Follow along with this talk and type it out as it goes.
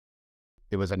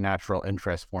it was a natural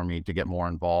interest for me to get more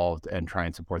involved and try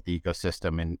and support the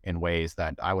ecosystem in ways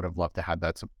that I would have loved to have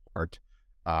that support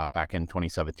back in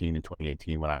 2017 and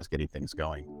 2018 when I was getting things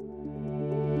going.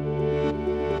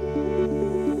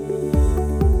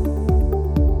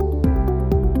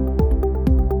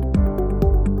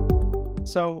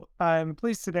 So I'm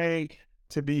pleased today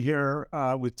to be here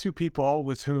with two people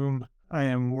with whom I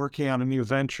am working on a new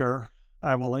venture.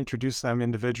 I will introduce them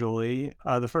individually.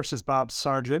 The first is Bob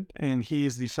Sargent, and he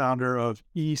is the founder of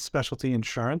Specialty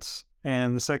Insurance.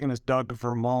 And the second is Doug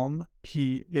Mulm.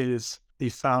 He is the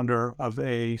founder of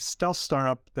a stealth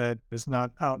startup that is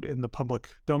not out in the public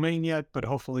domain yet, but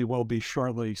hopefully will be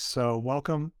shortly. So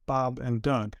welcome, Bob and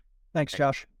Doug. Thanks,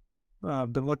 Josh.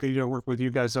 Been lucky to work with you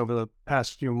guys over the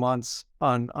past few months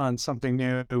on something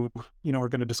new. We're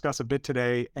going to discuss a bit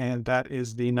today, and that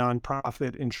is the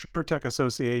nonprofit Insurtech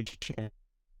Association.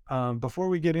 Before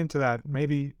we get into that,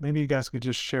 maybe you guys could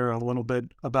just share a little bit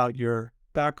about your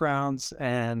backgrounds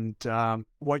and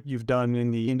what you've done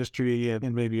in the industry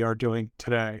and maybe are doing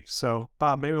today. So,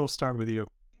 Bob, maybe we'll start with you.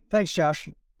 Thanks, Josh.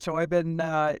 So I've been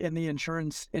in the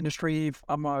insurance industry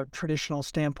from a traditional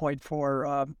standpoint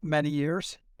for many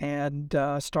years. And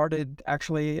started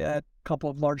actually at a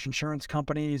couple of large insurance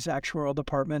companies, actuarial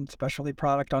department, specialty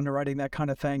product underwriting, that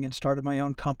kind of thing, and started my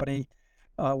own company,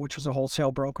 which was a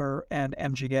wholesale broker and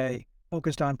MGA,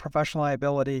 focused on professional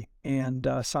liability and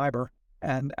cyber.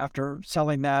 And after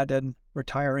selling that and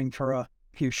retiring for a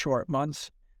few short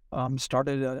months,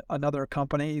 started another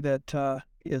company that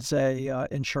is a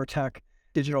InsurTech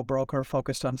digital broker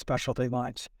focused on specialty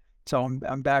lines. So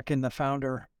I'm back in the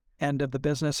founder end of the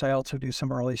business. I also do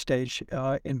some early stage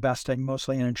investing,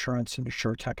 mostly in insurance and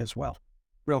InsurTech as well.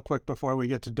 Real quick before we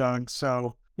get to Doug.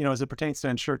 So, as it pertains to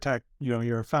InsurTech,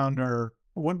 you're a founder.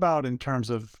 What about in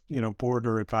terms of, board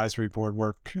or advisory board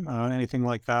work, anything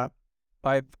like that?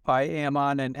 I am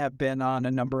on and have been on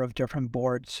a number of different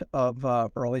boards of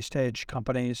early stage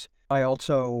companies. I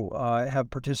also have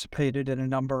participated in a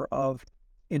number of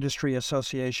industry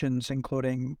associations,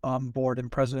 including board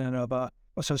and president of a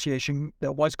association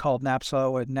that was called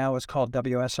NAPSO and now is called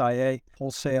WSIA,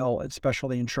 Wholesale and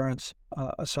Specialty Insurance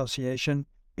Association.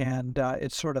 And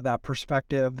it's sort of that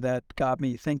perspective that got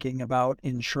me thinking about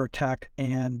InsurTech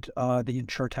and the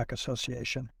InsurTech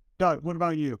Association. Doug, what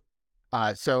about you?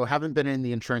 So haven't been in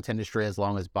the insurance industry as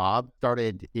long as Bob.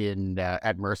 Started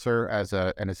at Mercer as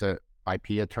a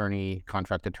IP attorney,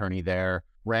 contract attorney there.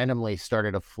 Randomly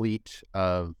started a fleet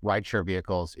of rideshare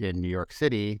vehicles in New York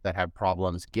City that had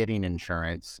problems getting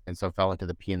insurance, and so fell into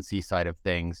the P&C side of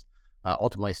things.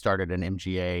 Ultimately started an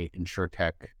MGA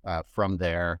InsurTech from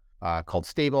there called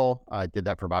Stable. Did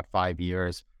that for about 5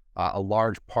 years. A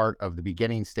large part of the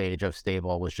beginning stage of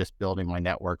Stable was just building my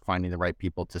network, finding the right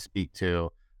people to speak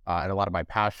to. And a lot of my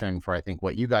passion for, I think,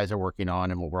 what you guys are working on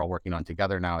and what we're all working on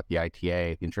together now at the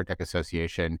ITA, the InsurTech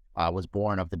Association, was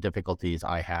born of the difficulties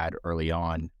I had early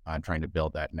on trying to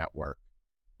build that network.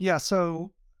 Yeah,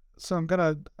 so I'm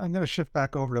gonna shift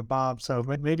back over to Bob. So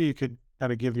maybe you could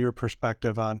kind of give your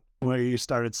perspective on where you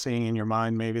started seeing in your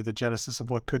mind maybe the genesis of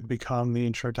what could become the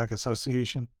InsurTech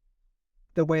Association.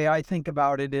 The way I think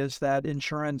about it is that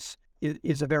insurance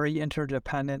is a very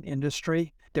interdependent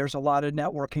industry. There's a lot of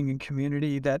networking and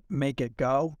community that make it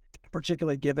go.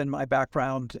 Particularly given my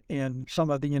background in some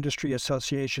of the industry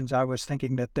associations, I was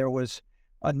thinking that there was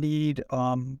a need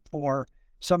for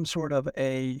some sort of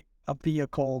a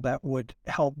vehicle that would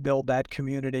help build that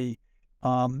community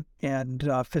and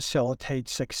facilitate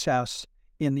success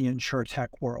in the InsurTech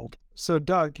world. So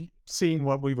Doug, seeing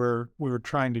what we were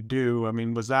trying to do, I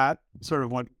mean, was that sort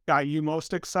of what got you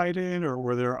most excited, or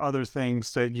were there other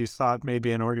things that you thought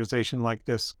maybe an organization like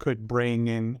this could bring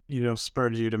and,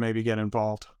 spurred you to maybe get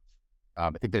involved? I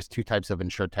think there's two types of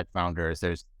InsurTech founders.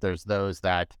 There's those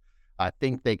that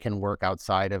think they can work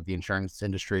outside of the insurance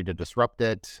industry to disrupt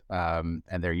it, and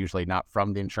they're usually not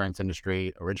from the insurance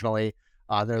industry originally.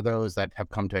 There are those that have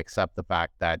come to accept the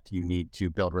fact that you need to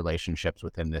build relationships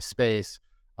within this space,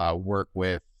 work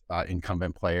with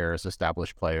incumbent players,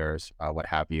 established players, what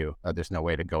have you. There's no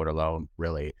way to go it alone,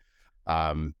 really.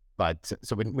 But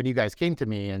so when you guys came to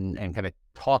me and kind of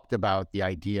talked about the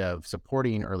idea of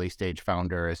supporting early stage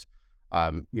founders,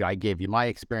 I gave you my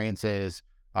experiences.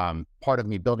 Part of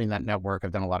me building that network,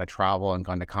 I've done a lot of travel and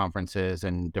gone to conferences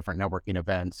and different networking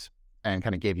events, and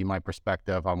kind of gave you my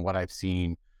perspective on what I've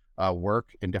seen work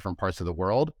in different parts of the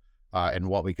world. And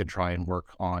what we could try and work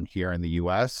on here in the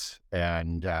U.S.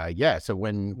 And so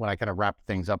when I kind of wrapped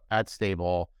things up at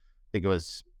Stable, I think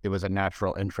it was a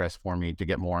natural interest for me to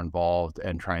get more involved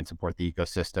and try and support the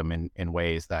ecosystem in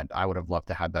ways that I would have loved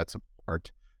to have that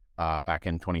support back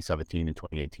in 2017 and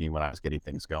 2018 when I was getting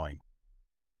things going.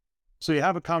 So you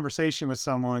have a conversation with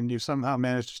someone, you somehow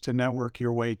managed to network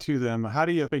your way to them. How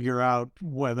do you figure out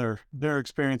whether their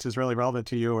experience is really relevant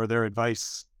to you or their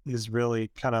advice is really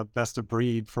kind of best of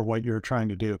breed for what you're trying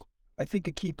to do? I think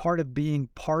a key part of being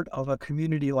part of a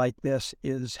community like this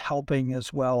is helping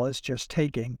as well as just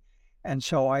taking. And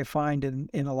so I find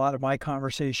in a lot of my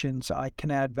conversations, I can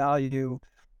add value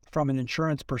from an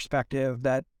insurance perspective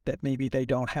that maybe they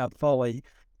don't have fully.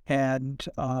 And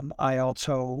I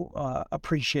also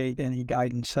appreciate any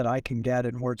guidance that I can get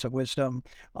and words of wisdom,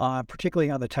 particularly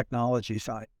on the technology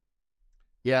side.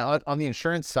 Yeah, on the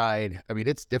insurance side, I mean,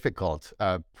 it's difficult.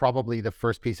 Probably the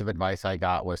first piece of advice I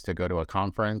got was to go to a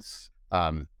conference.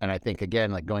 And I think,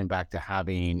 again, like going back to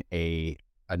having a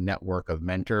network of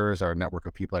mentors or a network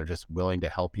of people that are just willing to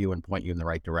help you and point you in the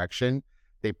right direction,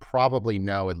 they probably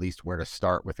know at least where to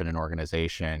start within an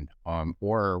organization,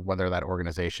 or whether that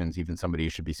organization's even somebody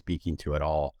you should be speaking to at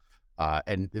all.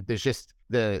 And there's just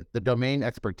the domain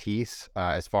expertise,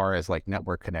 as far as like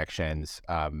network connections.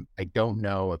 I don't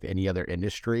know of any other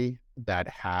industry that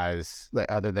has,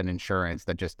 like, other than insurance,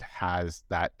 that just has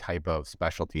that type of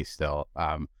specialty still.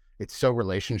 It's so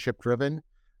relationship driven,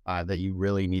 that you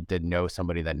really need to know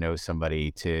somebody that knows somebody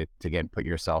to again put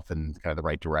yourself in kind of the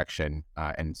right direction,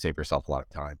 and save yourself a lot of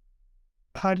time.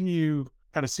 How do you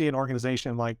kind of see an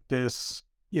organization like this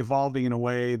evolving in a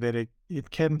way that it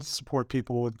can support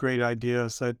people with great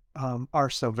ideas that are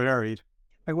so varied?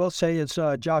 I will say, as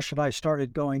Josh and I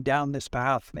started going down this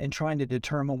path and trying to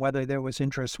determine whether there was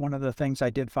interest, one of the things I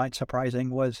did find surprising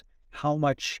was how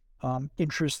much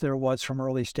interest there was from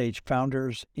early stage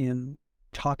founders in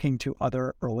talking to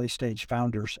other early stage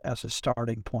founders as a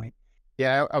starting point.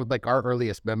 Yeah, I would like our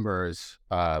earliest members,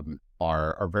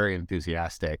 are very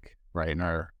enthusiastic, right, and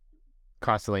are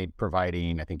constantly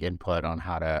providing, I think, input on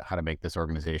how to make this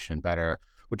organization better,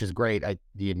 which is great.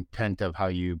 The intent of how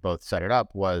you both set it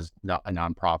up was not a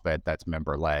nonprofit that's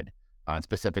member led,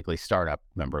 specifically startup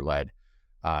member led.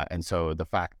 And so the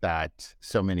fact that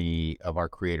so many of our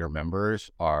creator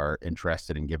members are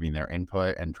interested in giving their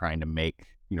input and trying to make,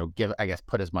 give, I guess,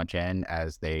 put as much in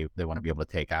as they want to be able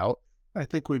to take out. I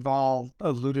think we've all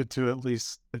alluded to at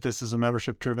least that this is a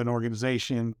membership driven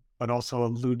organization, but also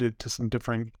alluded to some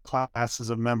different classes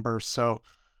of members. So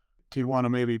do you want to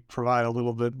maybe provide a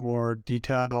little bit more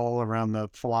detail around the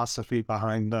philosophy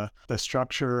behind the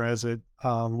structure as it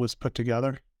was put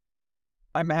together?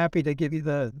 I'm happy to give you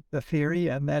the theory,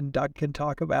 and then Doug can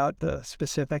talk about the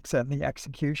specifics and the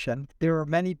execution. There are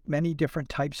many, many different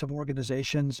types of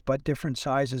organizations, but different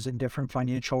sizes and different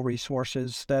financial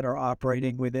resources that are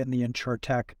operating within the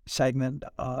InsurTech segment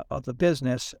of the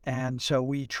business. And so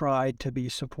we tried to be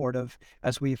supportive.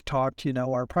 As we've talked,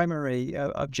 our primary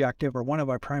objective, or one of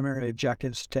our primary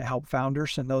objectives, to help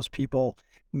founders, and those people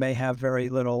may have very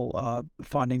little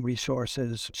funding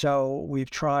resources. So we've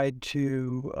tried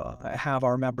to have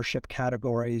our membership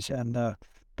categories and the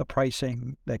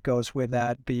pricing that goes with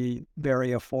that be very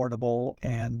affordable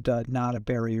and not a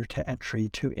barrier to entry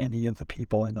to any of the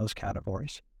people in those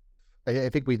categories. I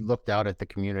think we looked out at the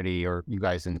community, or you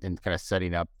guys, in kind of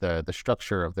setting up the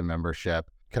structure of the membership,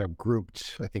 kind of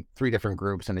grouped, I think, three different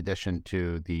groups in addition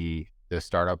to the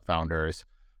startup founders.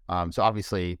 So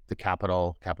obviously the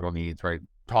capital needs, right?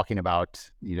 Talking about,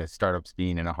 startups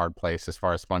being in a hard place as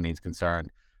far as funding is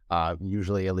concerned,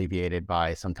 usually alleviated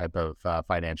by some type of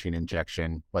financing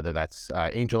injection, whether that's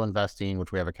angel investing,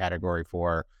 which we have a category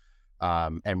for.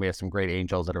 And we have some great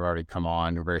angels that have already come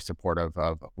on, and very supportive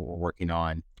of what we're working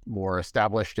on. More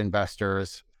established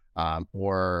investors,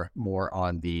 or more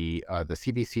on the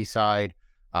CVC side.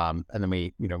 And then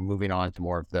we, moving on to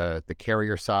more of the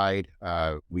carrier side,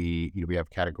 we have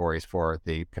categories for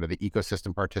the kind of the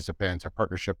ecosystem participants or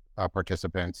partnership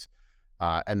participants,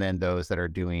 and then those that are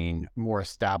doing more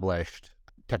established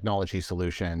technology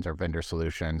solutions or vendor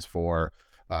solutions for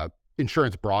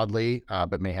insurance broadly,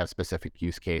 but may have specific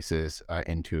use cases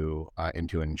into an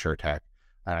InsurTech.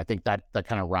 And I think that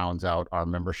kind of rounds out our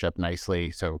membership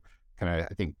nicely. So kind of,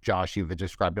 I think, Josh, you've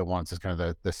described it once as kind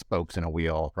of the spokes in a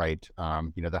wheel, right?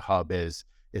 The hub is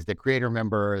the creator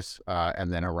members,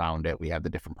 and then around it we have the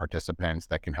different participants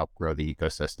that can help grow the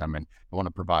ecosystem, and we want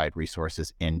to provide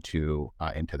resources into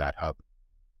that hub.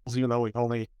 Even though we've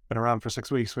only been around for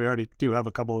 6 weeks, we already do have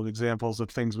a couple of examples of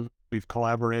things we've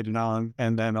collaborated on,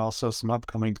 and then also some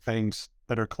upcoming things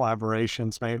that are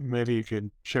collaborations. Maybe you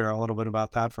could share a little bit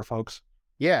about that for folks.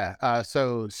 Yeah.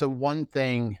 So one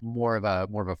thing, more of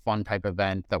a fun type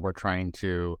event that we're trying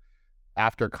to,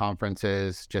 after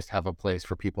conferences, just have a place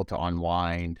for people to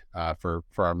unwind, for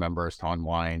our members to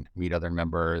unwind, meet other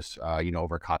members,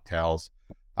 over cocktails,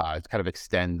 to kind of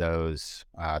extend those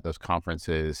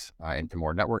conferences into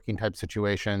more networking type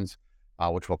situations.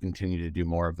 which we'll continue to do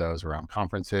more of those around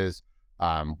conferences.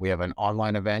 We have an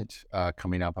online event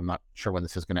coming up. I'm not sure when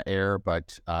this is going to air,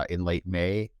 but in late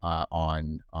May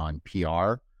on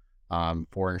PR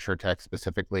for Insurtech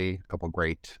specifically. A couple of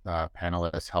great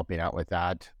panelists helping out with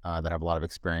that that have a lot of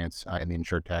experience in the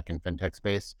Insurtech and fintech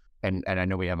space. And I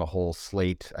know we have a whole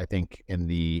slate, I think, in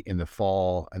the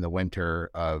fall and the winter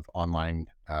of online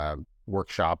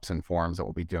workshops and forums that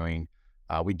we'll be doing.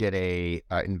 We did a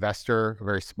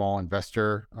very small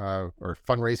investor or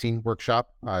fundraising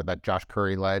workshop that Josh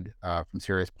Curry led from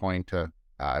Serious Point to.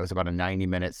 It was about a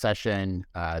 90-minute session.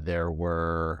 There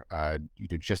were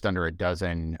just under a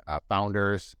dozen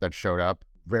founders that showed up.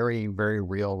 Very, very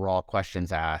real, raw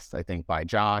questions asked, I think, by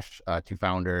Josh to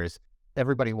founders.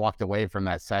 Everybody walked away from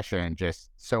that session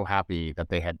just so happy that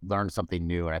they had learned something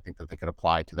new, and I think that they could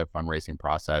apply to their fundraising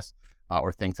process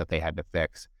or things that they had to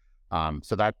fix.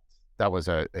 So that was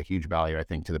a huge value, I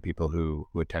think, to the people who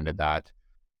attended that.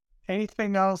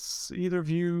 Anything else either of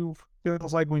you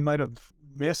feels like we might have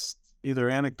missed, either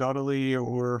anecdotally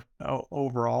or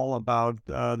overall, about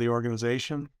the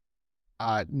organization?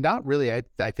 Not really.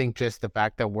 I think just the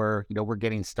fact that we're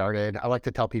getting started. I like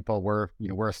to tell people we're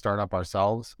a startup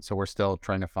ourselves, so we're still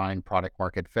trying to find product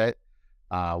market fit.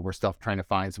 We're still trying to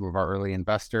find some of our early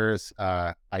investors,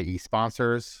 i.e.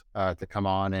 sponsors, to come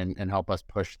on and help us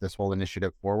push this whole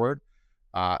initiative forward.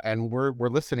 And we're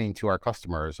listening to our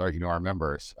customers, our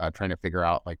members, trying to figure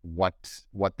out like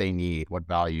what they need, what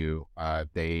value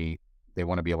they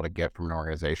want to be able to get from an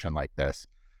organization like this.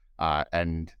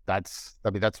 And that's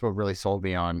what really sold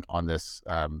me on this.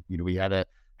 We had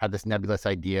this nebulous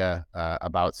idea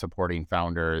about supporting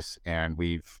founders, and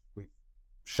we've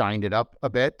shined it up a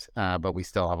bit, but we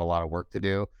still have a lot of work to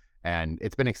do. And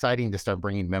it's been exciting to start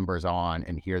bringing members on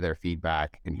and hear their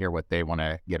feedback and hear what they want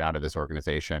to get out of this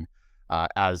organization.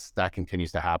 As that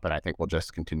continues to happen, I think we'll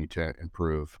just continue to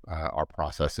improve our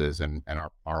processes and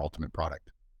our ultimate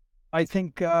product. I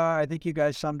think you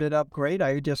guys summed it up great.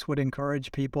 I just would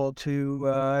encourage people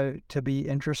to be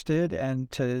interested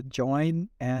and to join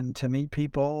and to meet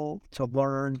people, to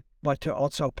learn, but to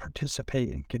also participate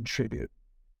and contribute.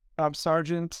 Bob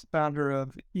Sargent, founder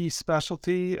of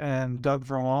eSpecialty, and Doug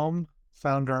Mulm,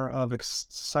 founder of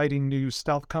exciting new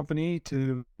stealth company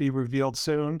to be revealed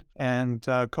soon, and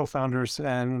co-founders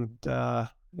and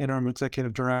interim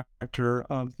executive director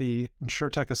of the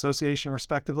Insurtech Association,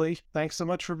 respectively. Thanks so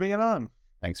much for being on.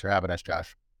 Thanks for having us,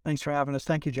 Josh. Thanks for having us.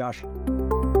 Thank you, Josh.